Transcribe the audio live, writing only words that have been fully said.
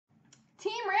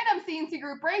C&C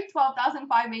group break,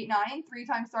 12,589, 3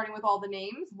 times starting with all the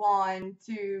names. 1,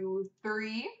 2,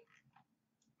 3.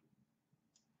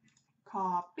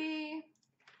 Copy.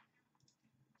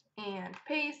 And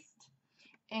paste.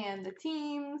 And the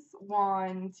teams,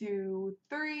 1, 2,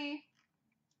 3.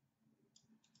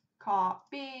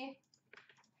 Copy.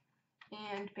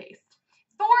 And paste.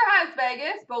 Thor has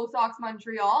Vegas, Bo Sox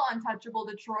Montreal, Untouchable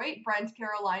Detroit, Brent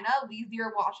Carolina, Leasier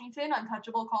Washington,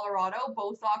 Untouchable Colorado,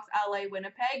 Bo Sox LA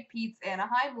Winnipeg, Pete's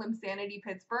Anaheim, Lim Sanity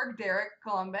Pittsburgh, Derek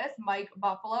Columbus, Mike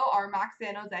Buffalo, Armax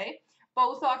San Jose,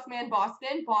 Bo Sox Man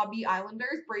Boston, Bobby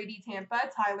Islanders, Brady Tampa,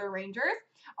 Tyler Rangers,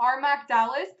 Armac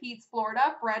Dallas, Pete's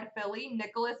Florida, Fred Philly,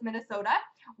 Nicholas Minnesota,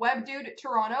 Web Dude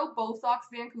Toronto, Bo Sox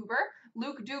Vancouver,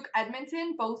 Luke Duke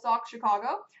Edmonton, Bo Sox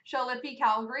Chicago, Shalippy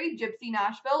Calgary, Gypsy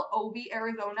Nashville, Ovi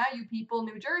Arizona, You People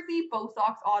New Jersey, Bo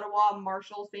Sox Ottawa,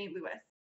 Marshall St. Louis.